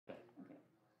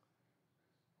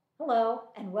Hello,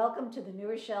 and welcome to the New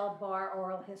Rochelle Bar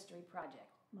Oral History Project.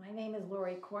 My name is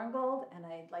Laurie Korngold, and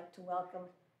I'd like to welcome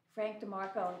Frank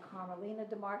DiMarco and Carmelina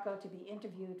DiMarco to be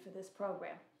interviewed for this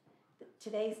program.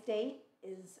 Today's date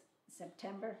is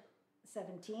September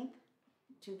 17th,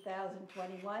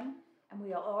 2021, and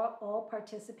we are all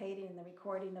participating in the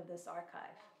recording of this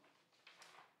archive.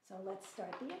 So let's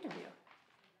start the interview.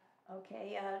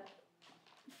 Okay,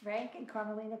 Frank and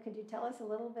Carmelina, could you tell us a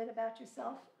little bit about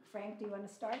yourself? Frank, do you want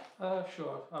to start?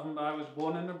 Sure. I was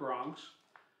born in the Bronx.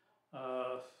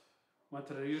 Went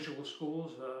to the usual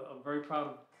schools. I'm very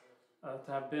proud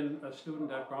to have been a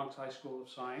student at Bronx High School of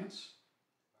Science.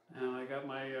 And I got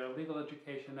my legal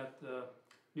education at the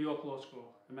New York Law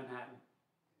School in Manhattan.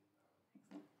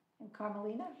 And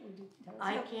Carmelina, would you tell us?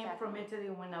 I came from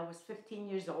Italy when I was 15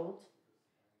 years old.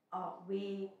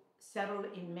 We settled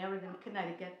in Meriden,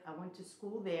 Connecticut. I went to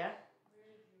school there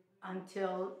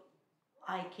until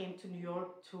I came to New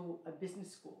York to a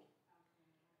business school.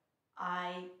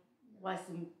 I was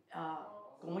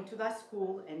going to that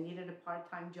school and needed a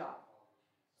part-time job.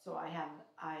 So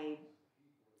I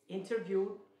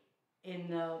interviewed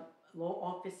in a law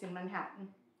office in Manhattan.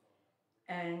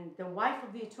 And the wife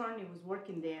of the attorney was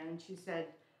working there, and she said,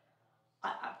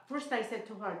 first I said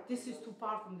to her, this is too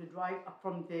far from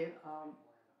the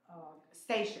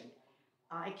station.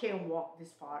 I can't walk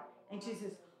this far. And she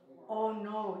says, oh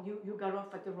no, you got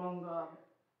off at the wrong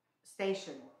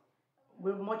station.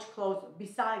 We're much closer.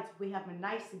 Besides, we have a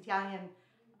nice Italian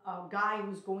guy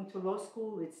who's going to law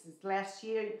school. It's his last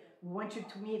year. We want you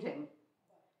to meet him.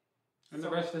 And the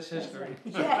rest is history.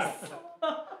 Yes.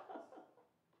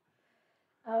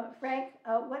 Frank,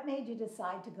 what made you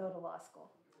decide to go to law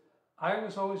school? I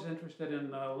was always interested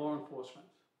in law enforcement.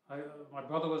 My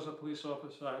brother was a police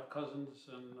officer. I have cousins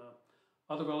and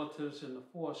other relatives in the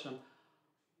force. And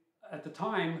at the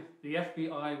time, the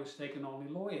FBI was taking only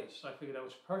lawyers. I figured that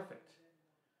was perfect.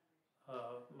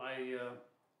 My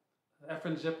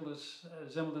Efren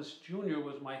Zimmerlis Jr.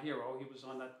 was my hero. He was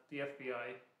on the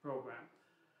FBI program.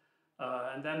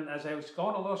 And then as I was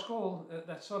going to law school,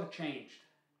 that sort of changed.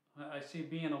 I see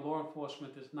being a law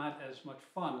enforcement is not as much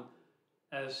fun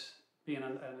as being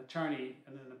an attorney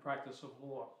and in the practice of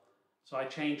law. So I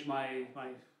changed my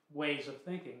ways of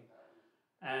thinking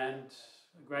and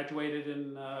graduated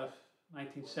in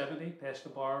 1970, passed the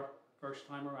bar first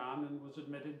time around, and was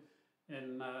admitted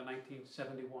in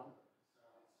 1971.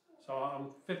 So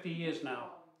I'm 50 years now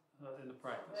in the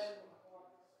practice.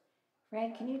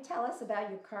 Frank, can you tell us about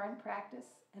your current practice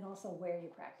and also where you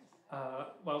practice?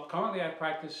 Well, currently I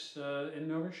practice in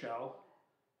New Rochelle.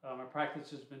 My practice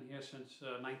has been here since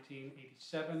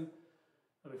 1987.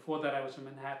 Before that, I was in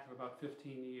Manhattan for about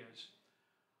 15 years.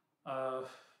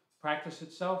 Practice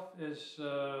itself is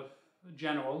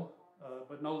general,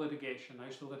 but no litigation. I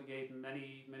used to litigate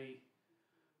many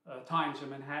times in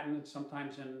Manhattan, and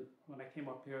sometimes when I came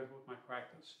up here with my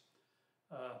practice.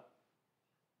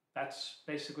 That's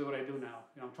basically what I do now.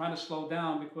 I'm trying to slow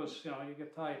down because you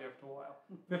get tired after a while.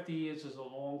 50 years is a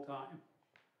long time.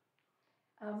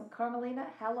 Carmelina,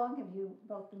 how long have you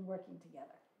both been working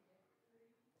together?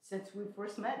 Since we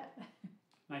first met.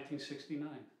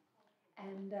 1969.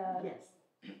 And Yes.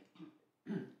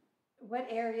 what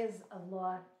areas of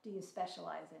law do you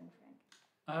specialize in, Frank?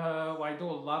 Well, I do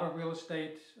a lot of real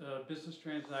estate, business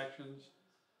transactions.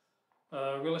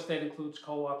 Real estate includes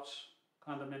co-ops,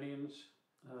 condominiums,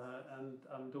 and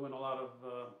I'm doing a lot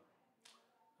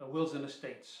of wills and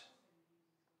estates.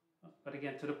 But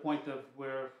again, to the point of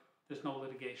where there's no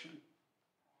litigation.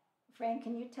 Frank,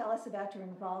 can you tell us about your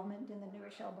involvement in the New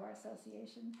Rochelle Bar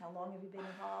Association? How long have you been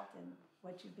involved and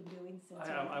what you've been doing since?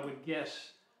 I would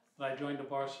guess that I joined the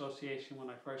Bar Association when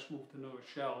I first moved to New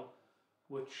Rochelle,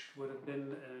 which would have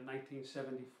been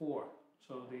 1974,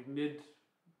 so the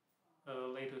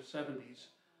later 70s.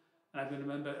 And I've been a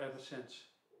member ever since.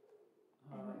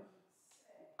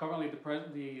 Currently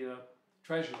the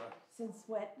treasurer. Since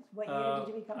what year did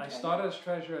you become treasurer? I started as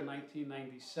treasurer in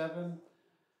 1997,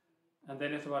 and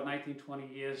then after about 20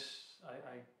 years,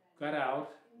 I got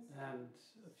out, and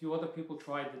a few other people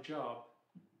tried the job,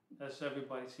 as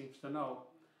everybody seems to know,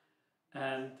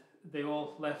 and they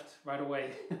all left right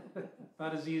away,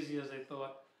 not as easy as they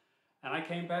thought. And I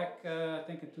came back, I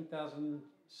think in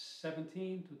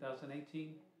 2017,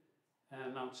 2018,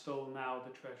 and I'm still now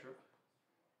the treasurer.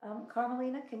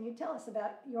 Carmelina, can you tell us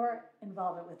about your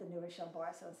involvement with the New Rochelle Bar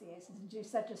Association since you're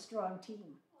such a strong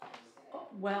team?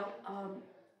 Well,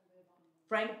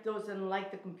 Frank doesn't like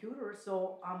the computer,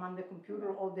 so I'm on the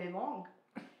computer all day long.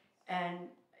 And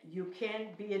you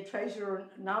can't be a treasurer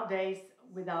nowadays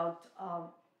without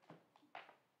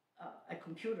a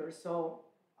computer, so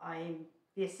I'm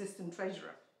the assistant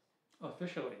treasurer.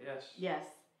 Officially, yes. Yes,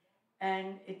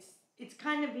 and it's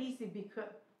kind of easy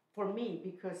because for me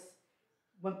because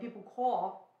when people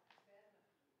call,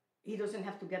 he doesn't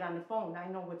have to get on the phone. I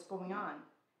know what's going on,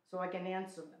 so I can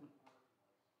answer them.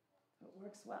 It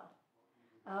works well.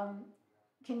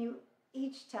 Can you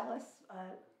each tell us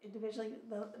individually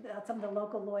some of the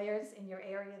local lawyers in your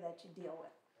area that you deal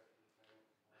with?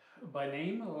 By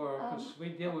name, or because we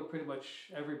deal with pretty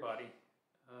much everybody.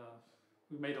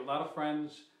 We've made a lot of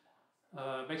friends.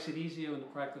 It makes it easier in the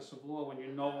practice of law when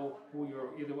you know who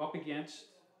you're either up against,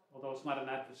 although it's not an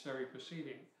adversary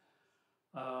proceeding.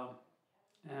 I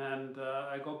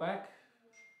go back.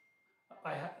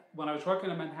 When I was working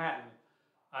in Manhattan,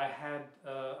 I had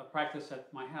a practice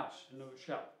at my house in New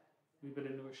Rochelle. We've been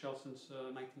in New Rochelle since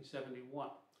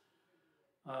 1971,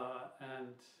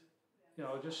 and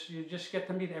you just get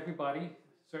to meet everybody.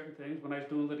 Certain things. When I was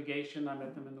doing litigation, I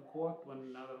met them in the court.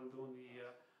 Now that I'm doing the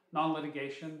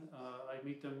non-litigation, I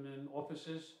meet them in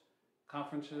offices,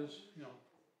 conferences.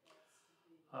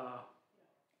 I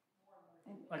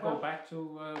go back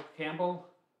to Campbell.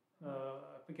 I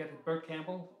forget Bert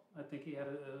Campbell. I think he had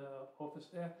an office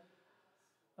there.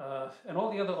 And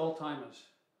all the other old timers.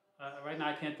 Right now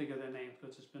I can't think of their names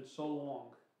because it's been so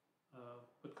long.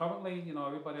 But currently,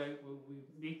 everybody we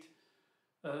meet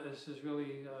is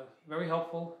really very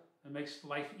helpful. It makes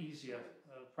life easier.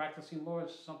 Practicing law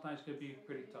sometimes can be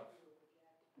pretty tough.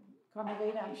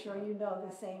 Carmelina, I'm sure you know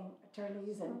the same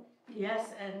attorneys and people.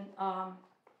 Yes, and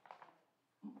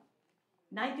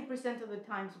 90% of the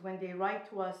times when they write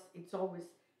to us, it's always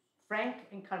Frank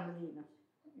and Carmelina.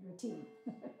 Your team.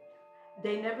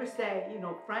 They never say,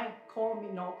 Frank, call me.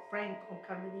 No, Frank or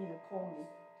Carmelina, call me.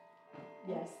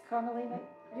 Yes. Carmelina,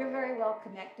 you're very well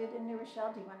connected in New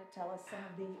Rochelle. Do you want to tell us some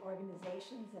of the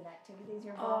organizations and activities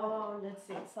you're involved let's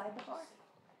see. outside the bar?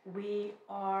 We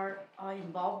are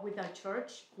involved with our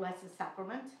church, Blessed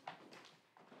Sacrament.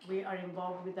 We are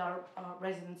involved with our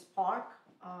residence park.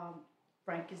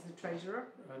 Frank is the treasurer.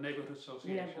 Neighborhood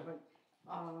association. Neighborhood.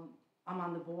 I'm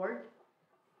on the board.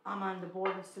 I'm on the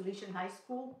board of Salesian High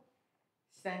School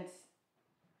since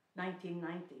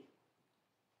 1990.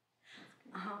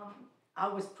 I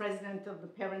was president of the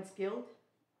Parents Guild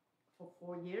for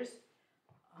 4 years.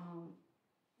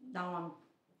 Now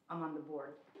I'm on the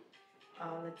board.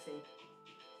 Let's see.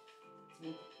 It's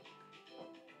me.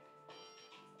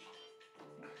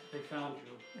 They found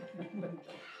you.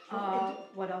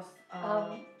 What else?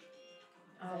 What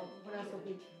else have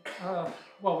we?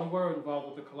 Well, we were involved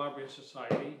with the Calabria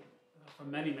Society for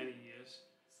many, many years.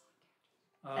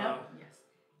 Yes.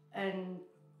 And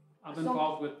I'm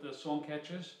involved with the Song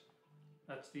Catchers.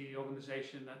 That's the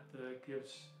organization that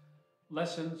gives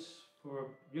lessons for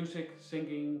music,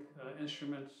 singing,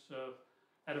 instruments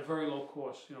at a very low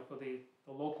cost, for the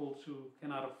locals who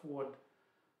cannot afford,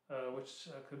 which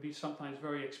could be sometimes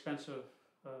very expensive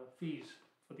fees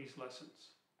for these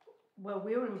lessons. Well,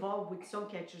 we were involved with Song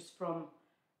Catchers from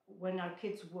when our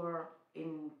kids were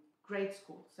in grade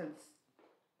school, since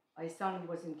my son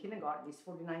was in kindergarten. He's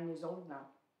 49 years old now.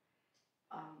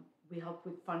 We helped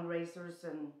with fundraisers,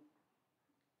 and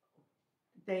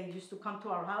they used to come to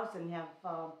our house and have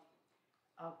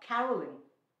caroling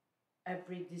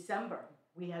every December.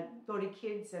 We had 30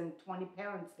 kids and 20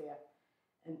 parents there,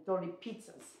 and 30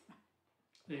 pizzas.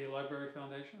 The Library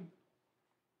Foundation?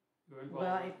 You were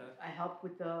involved with that? I helped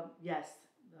with the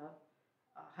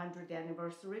 100th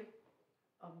anniversary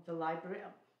of the library.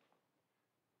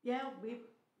 Yeah,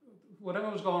 whatever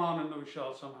was going on in New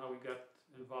Rochelle, somehow we got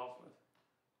involved with.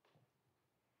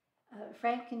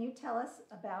 Frank, can you tell us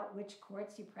about which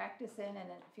courts you practice in, and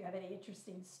if you have any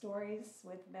interesting stories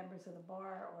with members of the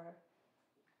bar or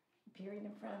appearing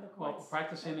in front of the courts? Well,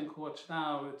 practicing in courts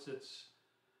now, it's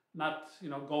not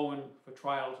going for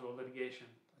trials or litigation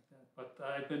like that. But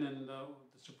I've been in the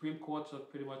Supreme Courts of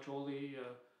pretty much all the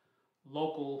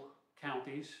local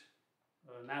counties: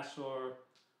 Nassau,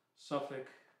 Suffolk,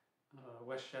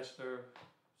 Westchester,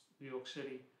 New York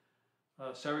City,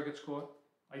 Surrogate's Court.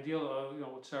 I deal,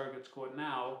 with Surrogate's Court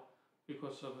now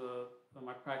because of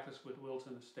my practice with wills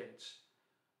and estates.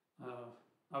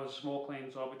 I was a small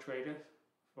claims arbitrator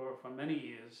for many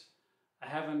years. I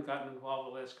haven't gotten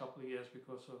involved the last couple of years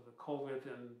because of the COVID,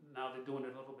 and now they're doing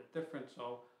it a little bit different,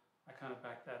 so I kind of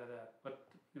backed out of that. But,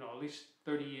 at least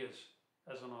 30 years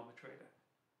as an arbitrator.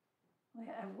 I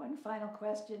have one final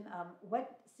question.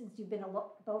 Since you've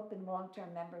both been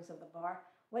long-term members of the bar,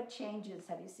 what changes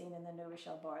have you seen in the New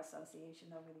Rochelle Bar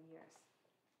Association over the years?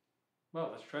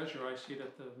 Well, as treasurer, I see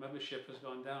that the membership has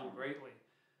gone down greatly.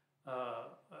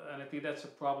 And I think that's a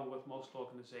problem with most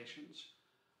organizations.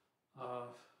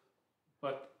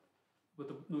 But with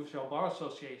the New Rochelle Bar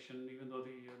Association, even though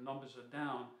the numbers are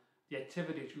down, the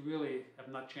activities really have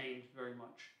not changed very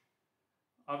much.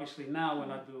 Obviously now we're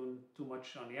not doing too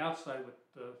much on the outside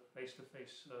with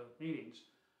face-to-face meetings,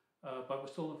 but we're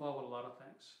still involved with a lot of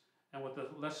things. And with the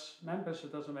less members,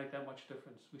 it doesn't make that much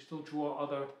difference. We still draw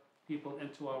other people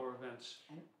into our events.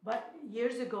 But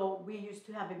years ago, we used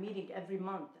to have a meeting every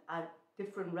month at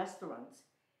different restaurants.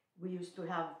 We used to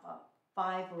have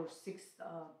 5 or 6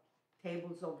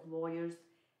 tables of lawyers.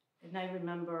 And I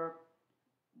remember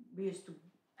we used to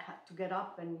have to get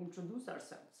up and introduce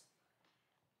ourselves.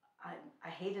 I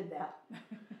hated that.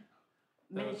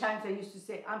 Many times I used to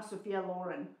say, I'm Sophia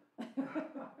Loren.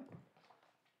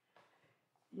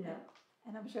 Yeah.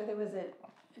 And I'm sure there was a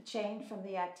change from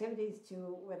the activities to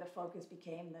where the focus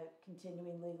became the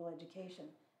continuing legal education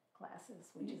classes,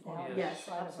 which is now. Yes,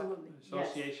 part of our- absolutely. The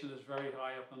association is very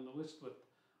high up on the list with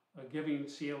giving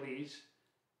CLEs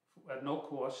at no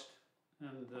cost,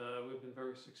 and we've been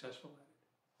very successful at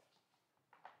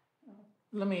it.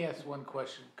 Let me ask one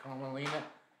question, Carmelina.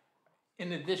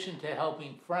 In addition to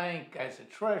helping Frank as a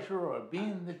treasurer or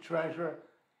being the treasurer,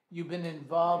 you've been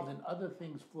involved in other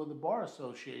things for the Bar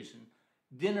Association,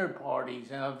 dinner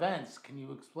parties and events. Can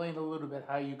you explain a little bit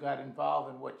how you got involved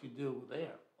and what you do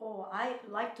there? Oh, I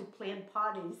like to plan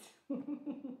parties.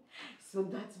 So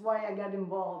that's why I got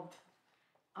involved.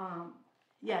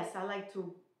 Yes, I like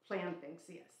to plan things,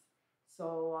 yes.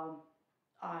 So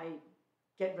I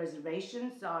get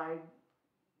reservations, I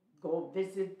go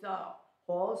visit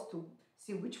halls to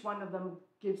see which one of them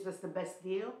gives us the best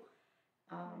deal.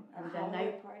 And then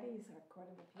holiday parties or Court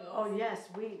of Appeals. oh yes,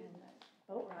 And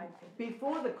boat ride.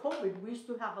 before the COVID, we used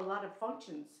to have a lot of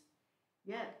functions.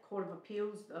 Yeah, Court of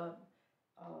Appeals,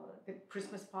 the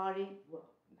Christmas party, well,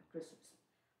 not Christmas,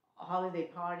 a holiday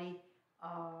party,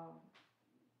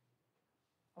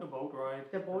 The boat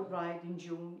ride. the boat ride in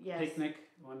June, yes. Picnic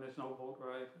when there's no boat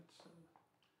ride. It's,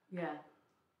 Yeah.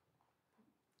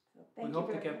 So we thank you hope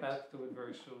to very get much. back to it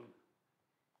very soon.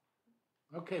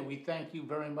 Okay, we thank you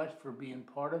very much for being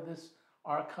part of this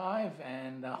archive,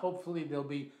 and hopefully there'll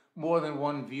be more than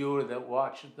one viewer that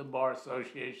watches the Bar Well,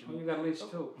 Association. you got at least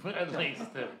 2. At least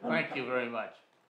two. Thank you very much.